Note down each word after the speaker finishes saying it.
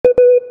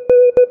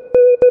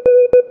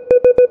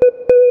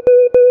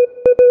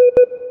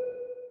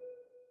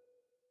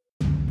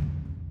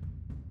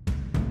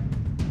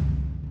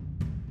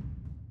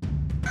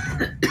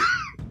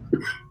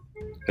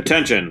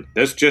Attention,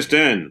 this just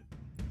in.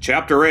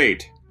 Chapter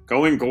 8,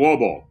 Going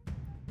Global.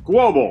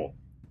 Global,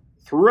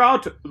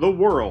 throughout the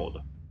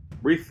world,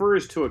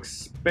 refers to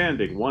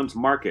expanding one's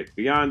market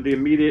beyond the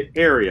immediate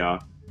area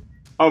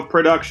of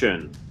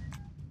production.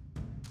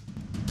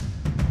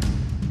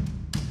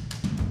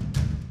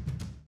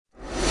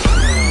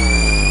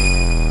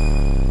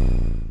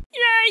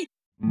 Yay!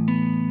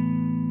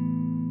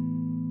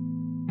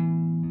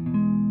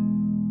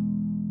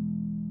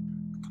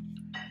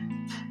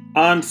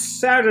 On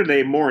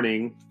Saturday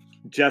morning,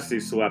 Jessie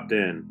slept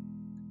in.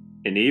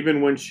 And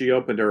even when she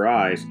opened her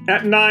eyes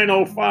at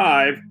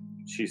 9:05,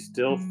 she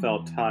still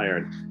felt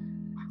tired.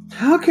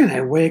 How can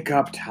I wake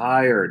up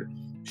tired?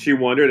 She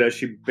wondered as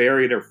she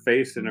buried her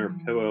face in her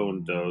pillow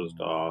and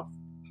dozed off.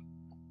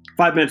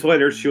 5 minutes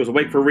later, she was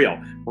awake for real,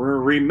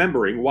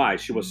 remembering why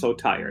she was so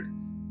tired.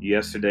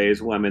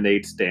 Yesterday's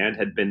lemonade stand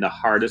had been the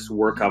hardest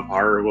work of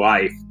her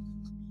life.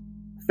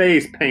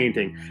 Face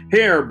painting,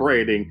 hair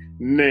braiding,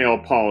 nail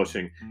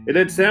polishing. It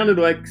had sounded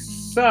like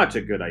such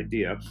a good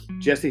idea.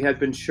 Jessie had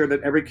been sure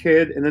that every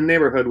kid in the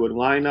neighborhood would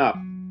line up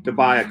to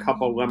buy a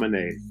cup of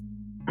lemonade.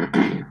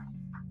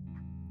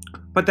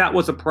 But that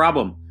was a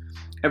problem.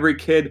 Every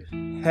kid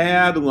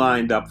had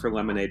lined up for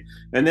lemonade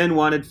and then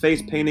wanted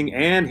face painting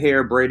and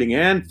hair braiding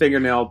and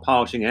fingernail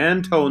polishing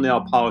and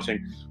toenail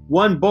polishing.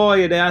 One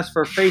boy had asked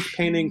for face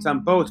paintings on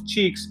both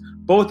cheeks,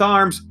 both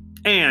arms,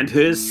 and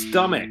his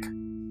stomach.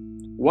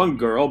 One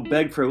girl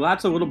begged for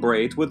lots of little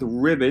braids with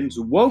ribbons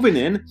woven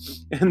in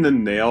and the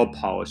nail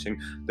polishing.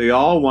 They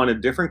all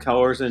wanted different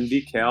colors and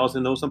decals,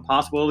 and it was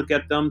impossible to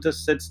get them to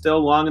sit still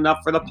long enough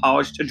for the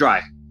polish to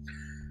dry.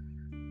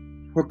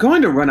 We're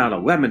going to run out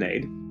of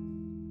lemonade,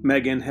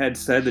 Megan had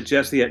said to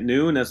Jessie at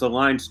noon as the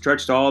line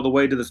stretched all the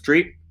way to the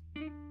street.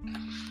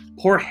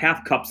 Pour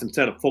half cups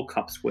instead of full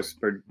cups,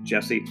 whispered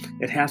Jessie.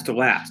 It has to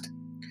last.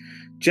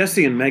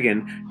 Jessie and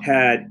Megan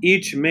had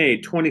each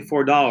made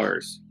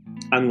 $24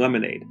 on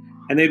lemonade,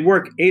 and they'd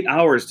work 8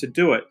 hours to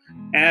do it.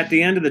 At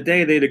the end of the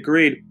day, they'd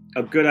agreed,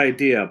 a good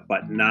idea,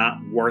 but not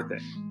worth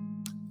it.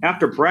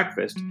 After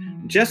breakfast,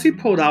 Jessie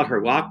pulled out her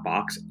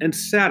lockbox and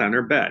sat on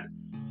her bed.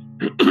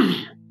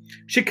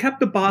 She kept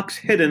the box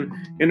hidden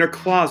in her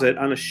closet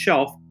on a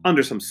shelf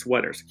under some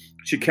sweaters.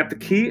 She kept the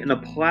key in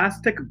a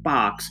plastic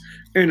box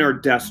in her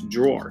desk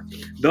drawer.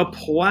 The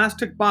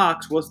plastic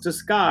box was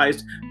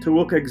disguised to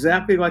look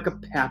exactly like a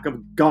pack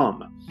of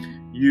gum.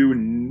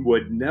 You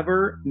would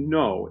never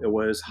know it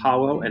was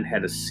hollow and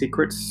had a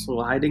secret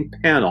sliding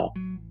panel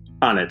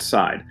on its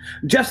side.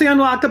 Jessie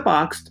unlocked the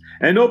box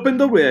and opened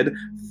the lid.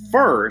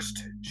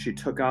 First, she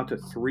took out the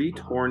 3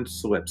 torn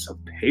slips of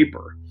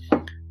paper.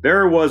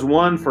 There was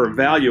one for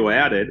value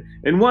added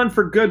and one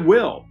for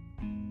goodwill.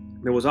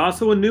 There was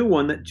also a new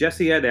one that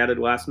Jessie had added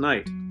last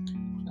night.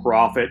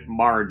 Profit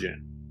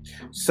margin.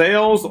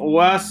 Sales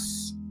less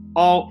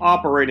all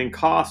operating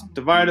costs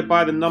divided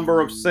by the number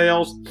of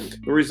sales.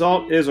 The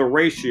result is a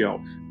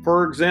ratio.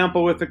 For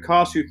example, if it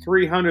costs you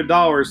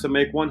 $300 to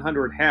make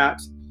 100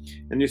 hats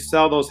and you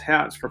sell those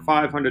hats for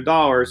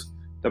 $500,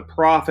 the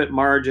profit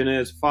margin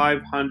is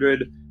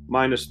 500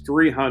 minus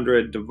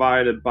 300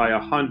 divided by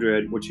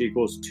 100, which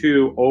equals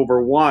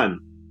 2/1.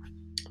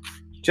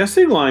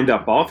 Jessie lined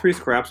up all 3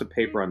 scraps of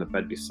paper on the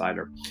bed beside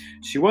her.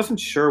 She wasn't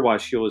sure why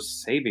she was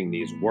saving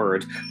these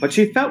words, but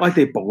she felt like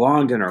they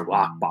belonged in her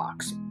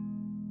lockbox.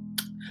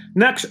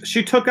 Next,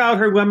 she took out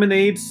her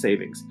lemonade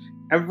savings.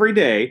 Every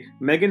day,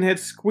 Megan had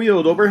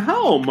squealed over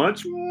how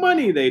much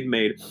money they'd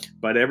made.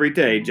 But every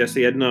day,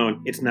 Jessie had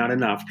known it's not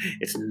enough.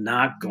 It's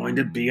not going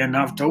to be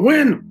enough to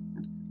win.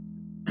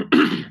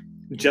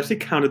 Jessie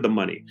counted the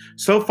money.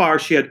 So far,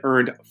 she had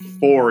earned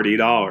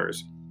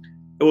 $40.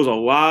 It was a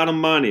lot of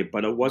money,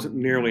 but it wasn't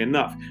nearly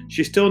enough.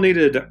 She still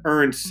needed to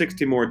earn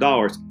 $60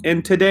 more.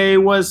 And today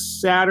was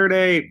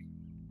Saturday.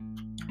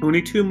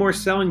 Only 2 more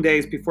selling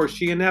days before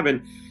she and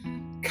Evan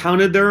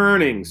counted their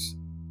earnings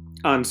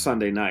on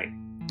Sunday night.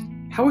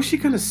 How was she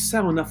going to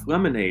sell enough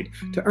lemonade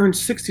to earn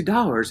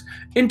 $60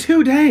 in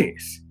 2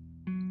 days?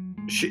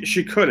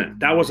 She couldn't.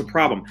 That was a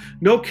problem.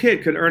 No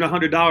kid could earn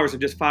 $100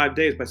 in just 5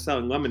 days by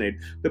selling lemonade.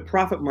 The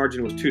profit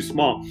margin was too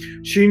small.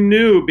 She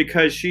knew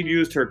because she'd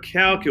used her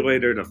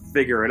calculator to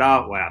figure it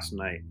out last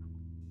night.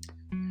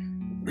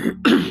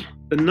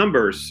 The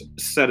numbers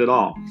said it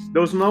all.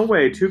 There was no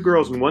way 2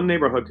 girls in one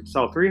neighborhood could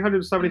sell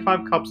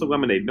 375 cups of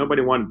lemonade.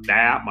 Nobody wanted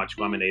that much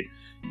lemonade,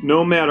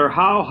 no matter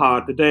how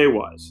hot the day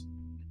was.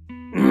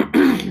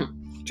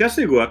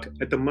 Jessie looked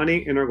at the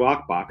money in her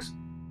lockbox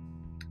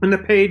and the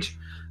page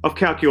of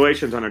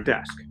calculations on her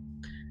desk.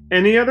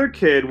 Any other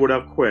kid would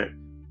have quit,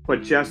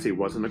 but Jessie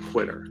wasn't a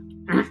quitter.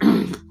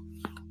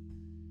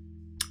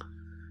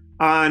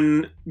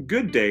 On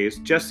good days,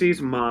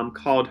 Jessie's mom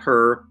called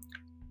her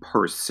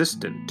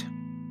persistent.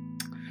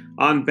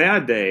 On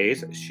bad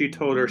days, she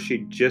told her she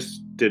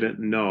just didn't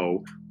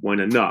know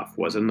when enough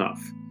was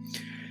enough.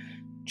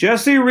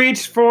 Jessie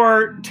reached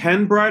for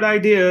 10 bright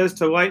ideas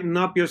to lighten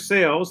up your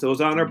sales. It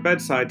was on her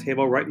bedside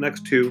table right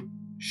next to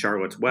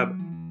Charlotte's Web.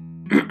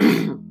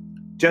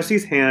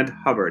 Jessie's hand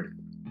hovered.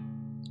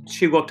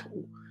 She looked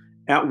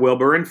at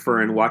Wilbur and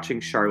Fern, watching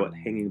Charlotte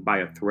hanging by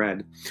a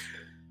thread.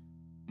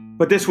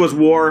 But this was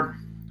war.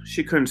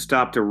 She couldn't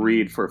stop to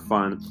read for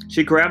fun.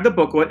 She grabbed the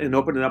booklet and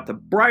opened it up to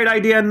bright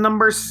idea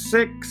number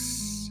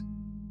 6.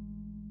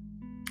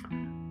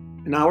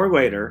 An hour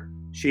later,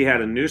 she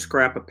had a new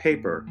scrap of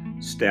paper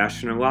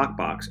stashed in her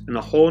lockbox and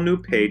a whole new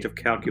page of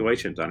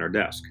calculations on her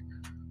desk.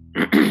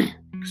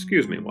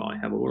 Excuse me while I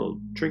have a little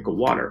drink of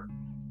water.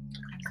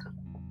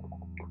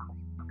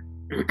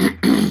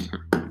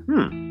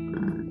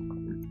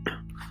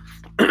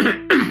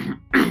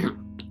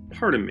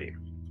 Pardon me.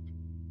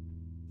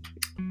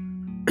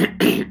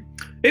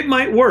 It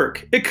might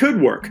work. It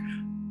could work.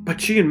 But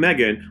she and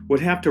Megan would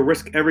have to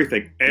risk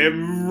everything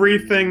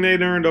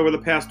they'd earned over the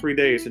past 3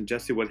 days, and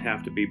Jessie would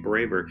have to be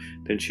braver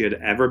than she had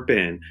ever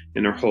been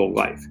in her whole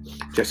life.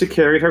 Jessie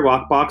carried her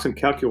lockbox and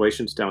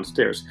calculations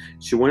downstairs.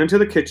 She went into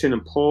the kitchen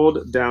and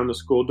pulled down the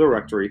school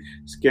directory,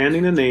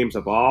 scanning the names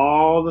of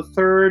all the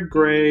 3rd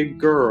grade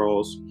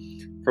girls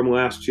from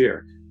last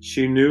year.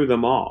 She knew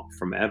them all,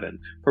 from Evan,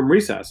 from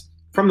recess,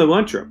 from the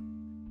lunchroom.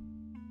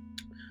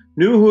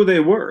 Knew who they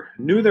were,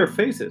 knew their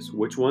faces,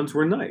 which ones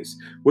were nice,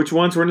 which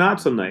ones were not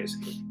so nice,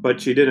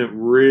 but she didn't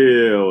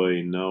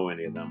really know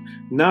any of them.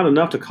 Not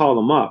enough to call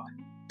them up.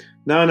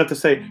 Not enough to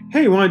say,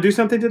 hey, you want to do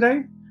something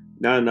today?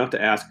 Not enough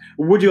to ask,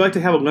 would you like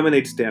to have a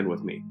lemonade stand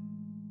with me?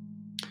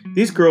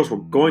 These girls were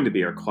going to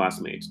be her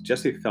classmates.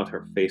 Jessie felt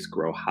her face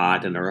grow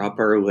hot and her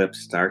upper lip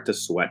start to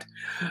sweat.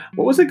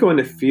 What was it going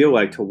to feel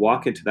like to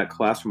walk into that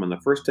classroom on the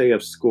first day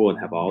of school and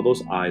have all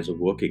those eyes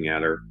looking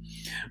at her?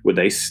 Would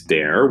they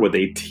stare? Would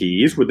they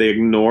tease? Would they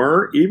ignore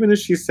her, even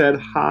as she said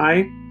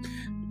hi?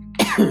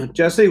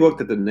 Jessie looked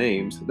at the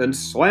names, then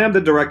slammed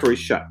the directory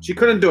shut. She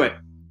couldn't do it.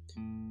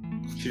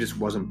 She just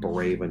wasn't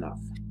brave enough.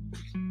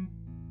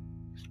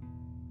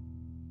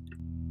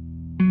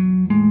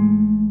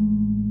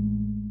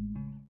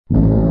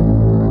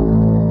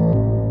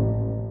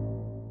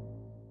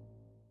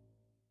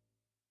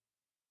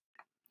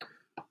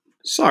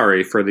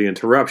 Sorry for the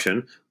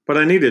interruption, but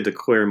I needed to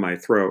clear my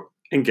throat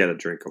and get a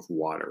drink of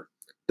water.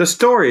 The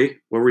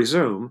story will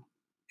resume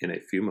in a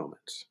few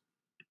moments.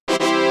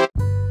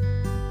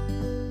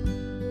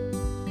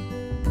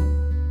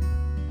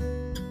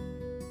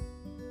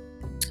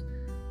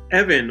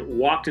 Evan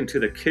walked into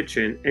the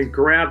kitchen and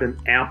grabbed an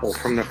apple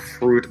from the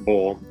fruit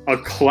bowl. A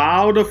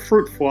cloud of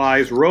fruit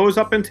flies rose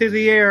up into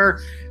the air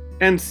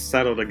and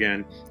settled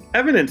again.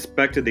 Evan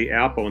inspected the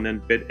apple and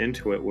then bit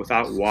into it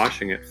without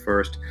washing it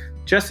first.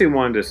 Jessie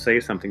wanted to say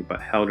something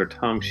but held her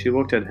tongue. She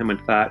looked at him and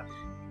thought,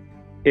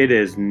 it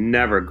is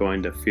never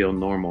going to feel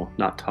normal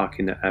not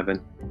talking to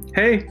Evan.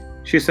 Hey,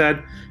 she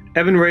said.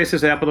 Evan raised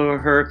his apple to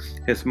her,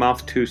 his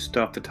mouth too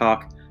stuffed to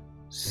talk.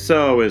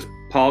 So, is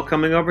Paul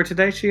coming over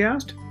today? She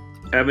asked.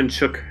 Evan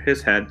shook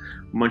his head,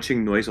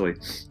 munching noisily.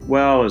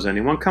 Well, is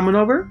anyone coming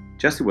over?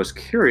 Jessie was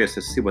curious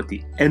to see what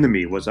the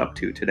enemy was up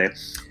to today.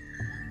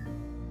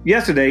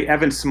 Yesterday,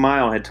 Evan's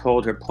smile had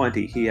told her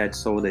plenty. He had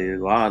sold a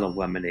lot of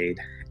lemonade.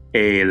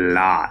 A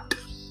lot.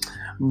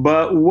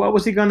 But what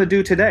was he going to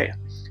do today?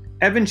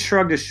 Evan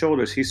shrugged his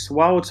shoulders. He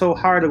swallowed so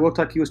hard it looked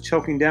like he was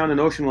choking down an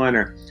ocean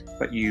liner.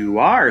 But you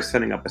are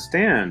setting up a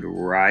stand,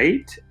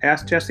 right?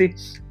 Asked Jessie.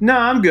 No,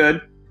 I'm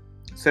good,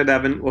 said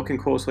Evan, looking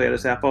closely at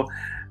his apple.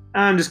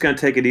 I'm just going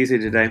to take it easy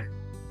today.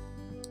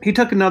 He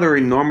took another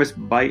enormous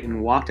bite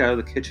and walked out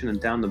of the kitchen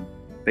and down the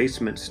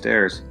basement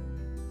stairs.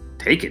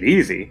 Take it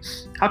easy?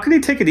 How could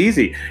he take it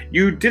easy?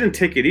 You didn't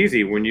take it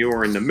easy when you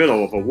were in the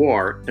middle of a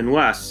war,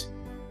 unless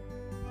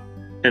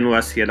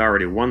he had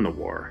already won the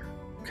war.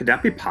 Could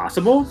that be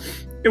possible?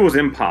 It was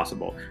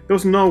impossible. There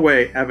was no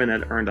way Evan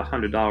had earned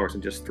 $100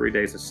 in just 3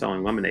 days of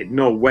selling lemonade.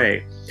 No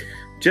way.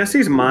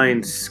 Jessie's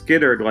mind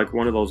skittered like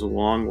one of those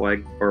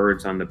long-legged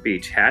birds on the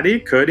beach. Had he?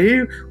 Could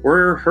he?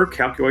 Were her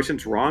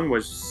calculations wrong?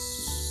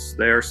 Was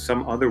there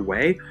some other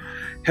way?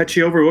 Had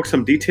she overlooked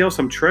some detail,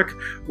 some trick?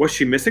 Was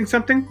she missing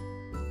something?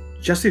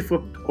 Jessie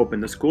flipped open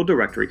the school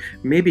directory.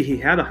 Maybe he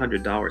had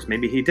 $100.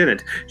 Maybe he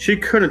didn't. She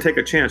couldn't take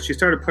a chance. She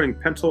started putting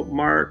pencil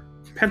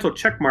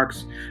check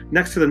marks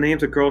next to the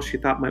names of girls she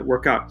thought might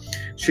work out.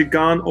 She'd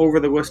gone over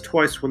the list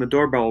twice when the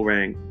doorbell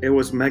rang. It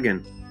was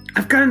Megan.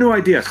 I've got a new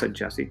idea, said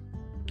Jessie.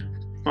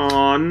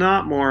 Oh,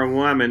 not more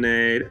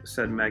lemonade,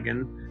 said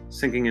Megan,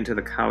 sinking into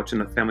the couch in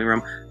the family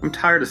room. I'm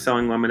tired of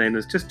selling lemonade.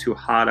 It's just too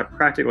hot. I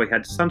practically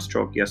had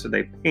sunstroke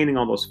yesterday painting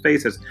all those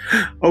faces.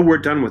 Oh, we're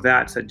done with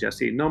that, said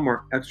Jessie. No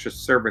more extra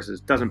services.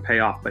 Doesn't pay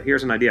off. But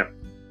here's an idea.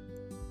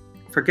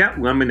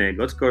 Forget lemonade.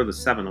 Let's go to the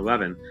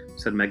 7-Eleven,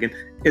 said Megan.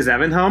 Is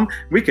Evan home?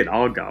 We could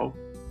all go.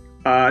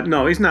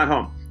 No, he's not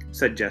home,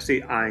 said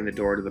Jessie, eyeing the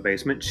door to the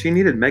basement. She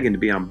needed Megan to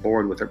be on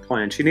board with her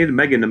plan. She needed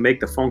Megan to make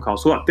the phone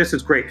calls. Look, this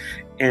is great,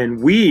 and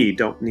we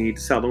don't need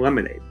to sell the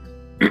lemonade.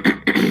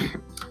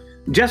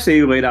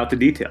 Jessie laid out the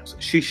details.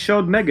 She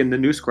showed Megan the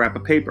new scrap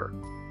of paper.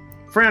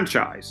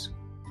 Franchise.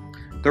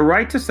 The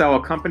right to sell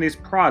a company's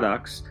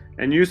products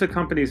and use the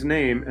company's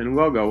name and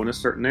logo in a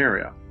certain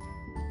area.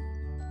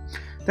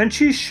 Then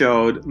she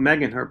showed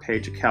Megan her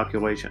page of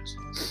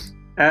calculations.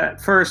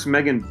 At first,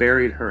 Megan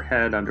buried her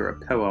head under a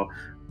pillow.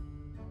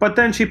 But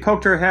then she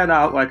poked her head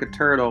out like a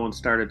turtle and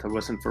started to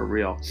listen for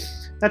real.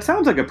 That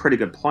sounds like a pretty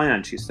good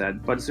plan, she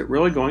said, but is it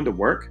really going to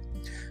work?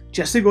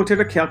 Jessie looked at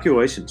her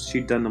calculations.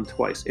 She'd done them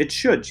twice. It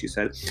should, she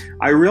said.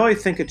 I really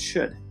think it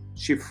should.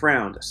 She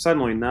frowned,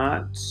 suddenly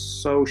not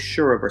so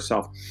sure of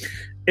herself.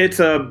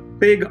 It's a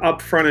big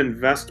upfront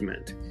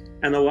investment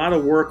and a lot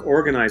of work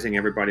organizing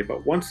everybody,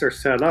 but once they're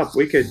set up,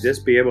 we could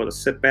just be able to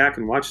sit back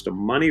and watch the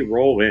money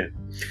roll in.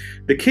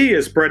 The key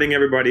is spreading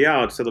everybody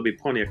out so there'll be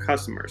plenty of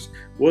customers.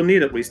 We'll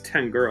need at least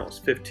 10 girls.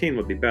 15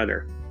 would be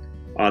better.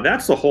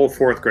 That's the whole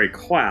 4th grade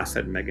class,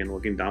 said Megan,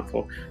 looking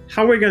doubtful.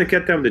 How are we going to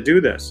get them to do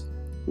this?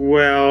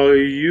 Well,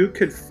 you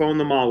could phone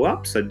them all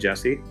up, said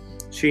Jessie.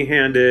 She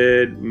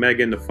handed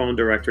Megan the phone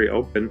directory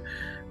open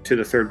to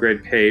the 3rd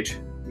grade page.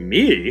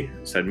 Me?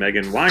 Said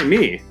Megan. Why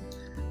me?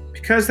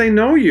 Because they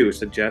know you,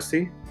 said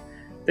Jessie.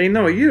 They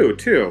know you,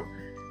 too.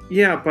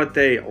 Yeah, but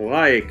they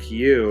like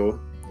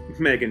you.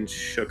 Megan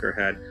shook her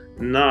head.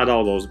 Not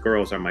all those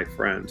girls are my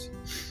friends.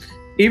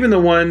 Even the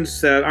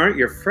ones that aren't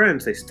your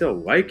friends, they still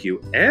like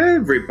you.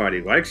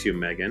 Everybody likes you,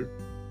 Megan.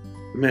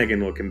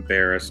 Megan looked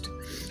embarrassed.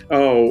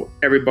 Oh,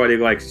 everybody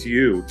likes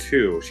you,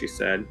 too, she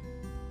said.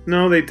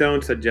 No, they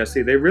don't, said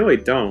Jessie. They really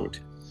don't.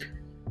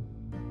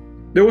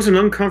 There was an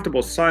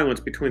uncomfortable silence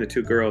between the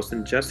two girls,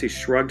 and Jessie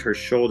shrugged her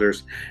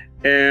shoulders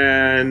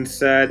and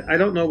said, I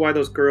don't know why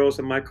those girls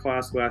in my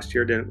class last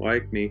year didn't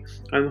like me.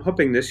 I'm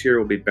hoping this year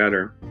will be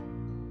better.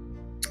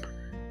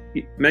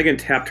 Megan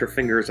tapped her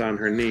fingers on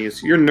her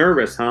knees. You're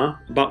nervous, huh?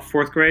 About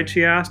 4th grade,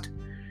 she asked.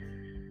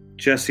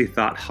 Jessie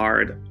thought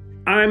hard.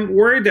 I'm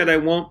worried that I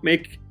won't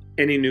make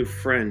any new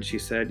friends, she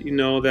said. You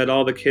know, that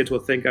all the kids will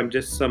think I'm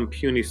just some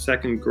puny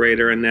 2nd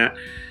grader and that...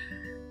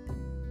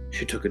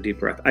 She took a deep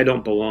breath. I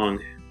don't belong.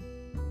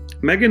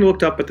 Megan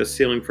looked up at the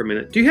ceiling for a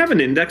minute. Do you have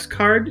an index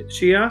card?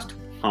 She asked.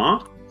 Huh?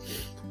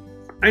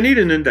 I need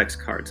an index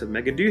card, said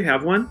Megan. Do you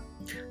have one?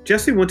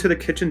 Jessie went to the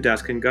kitchen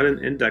desk and got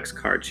an index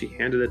card. She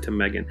handed it to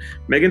Megan.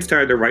 Megan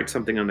started to write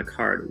something on the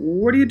card.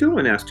 What are you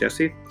doing? Asked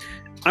Jessie.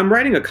 I'm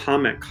writing a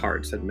comment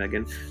card, said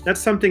Megan.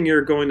 That's something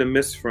you're going to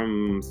miss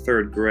from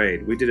 3rd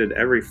grade. We did it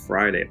every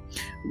Friday.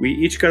 We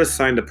each got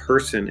assigned a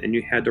person, and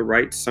you had to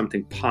write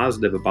something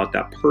positive about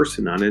that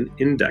person on an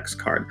index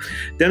card.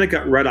 Then it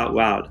got read out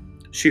loud.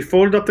 She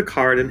folded up the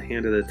card and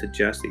handed it to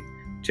Jessie.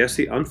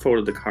 Jessie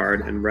unfolded the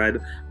card and read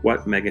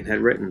what Megan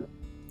had written.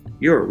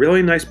 You're a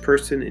really nice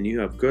person and you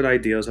have good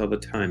ideas all the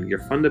time. You're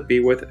fun to be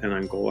with and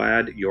I'm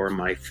glad you're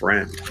my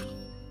friend.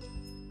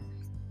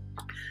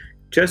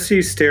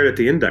 Jessie stared at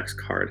the index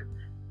card.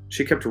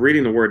 She kept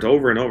reading the words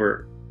over and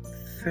over.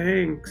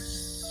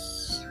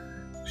 Thanks,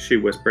 she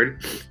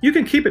whispered. You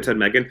can keep it, said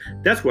Megan.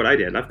 That's what I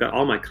did. I've got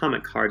all my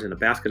comment cards in a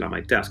basket on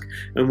my desk.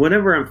 And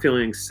whenever I'm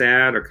feeling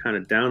sad or kind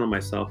of down on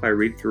myself, I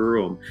read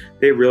through them.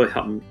 They really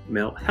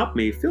help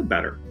me feel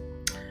better.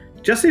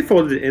 Jessie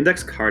folded the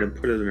index card and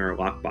put it in her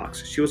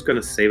lockbox. She was going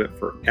to save it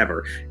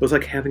forever. It was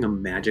like having a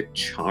magic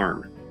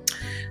charm.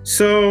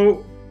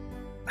 So,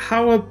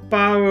 how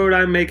about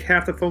I make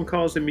half the phone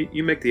calls and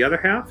you make the other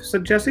half?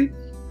 Said Jessie.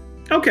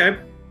 Okay,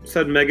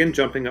 said Megan,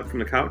 jumping up from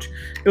the couch.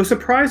 It was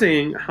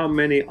surprising how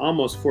many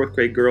almost 4th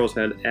grade girls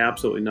had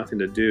absolutely nothing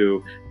to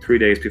do 3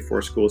 days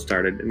before school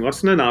started. In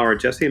less than an hour,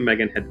 Jessie and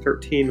Megan had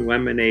 13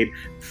 lemonade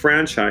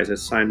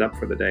franchises signed up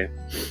for the day.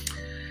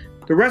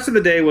 The rest of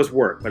the day was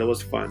work, but it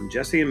was fun.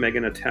 Jessie and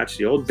Megan attached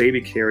the old baby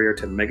carrier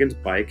to Megan's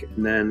bike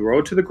and then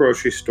rode to the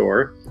grocery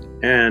store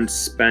and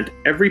spent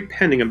every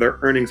penny of their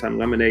earnings on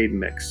lemonade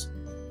mix.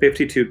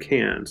 52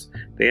 cans.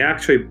 They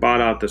actually bought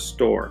out the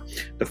store.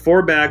 The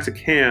 4 bags of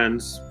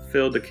cans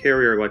filled the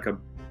carrier like a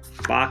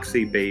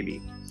boxy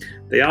baby.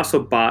 They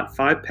also bought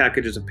 5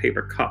 packages of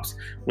paper cups.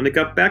 When they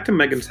got back to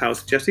Megan's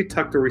house, Jessie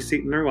tucked the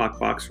receipt in her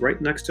lockbox right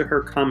next to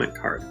her comment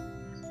card.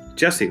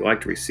 Jessie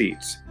liked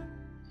receipts.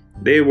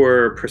 They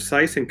were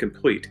precise and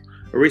complete.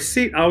 A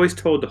receipt always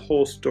told the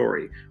whole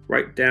story,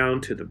 right down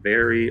to the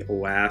very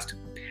last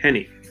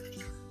penny.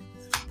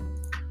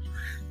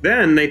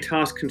 Then they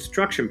tossed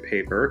construction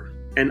paper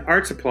and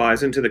art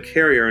supplies into the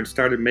carrier and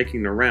started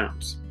making the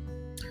rounds.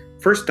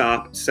 First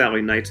stop,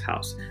 Sally Knight's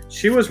house.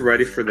 She was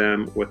ready for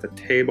them with a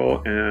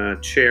table and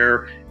a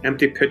chair,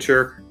 empty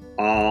pitcher,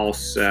 all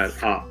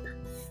set up.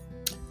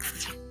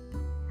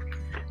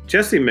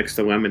 Jessie mixed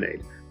the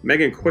lemonade.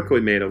 Megan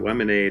quickly made a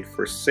lemonade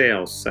for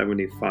sale,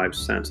 75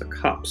 cents a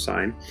cup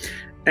sign,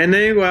 and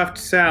they left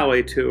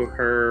Sally to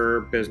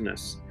her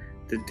business.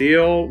 The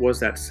deal was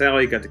that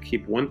Sally got to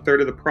keep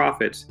 1/3 of the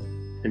profits,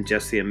 and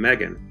Jessie and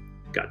Megan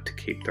got to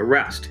keep the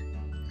rest.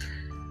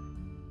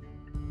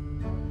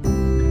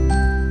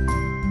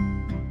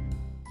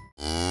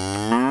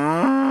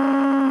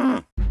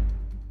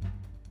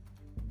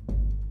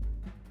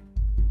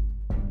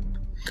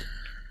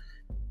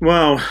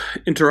 Well,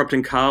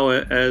 interrupting Kyle,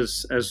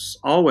 as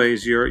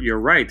always, you're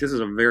right. This is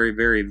a very,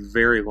 very,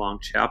 very long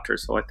chapter.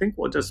 So I think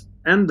we'll just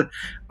end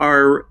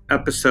our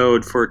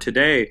episode for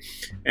today.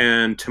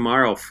 And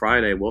tomorrow,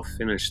 Friday, we'll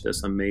finish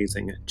this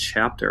amazing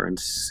chapter and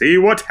see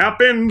what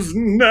happens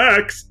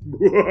next.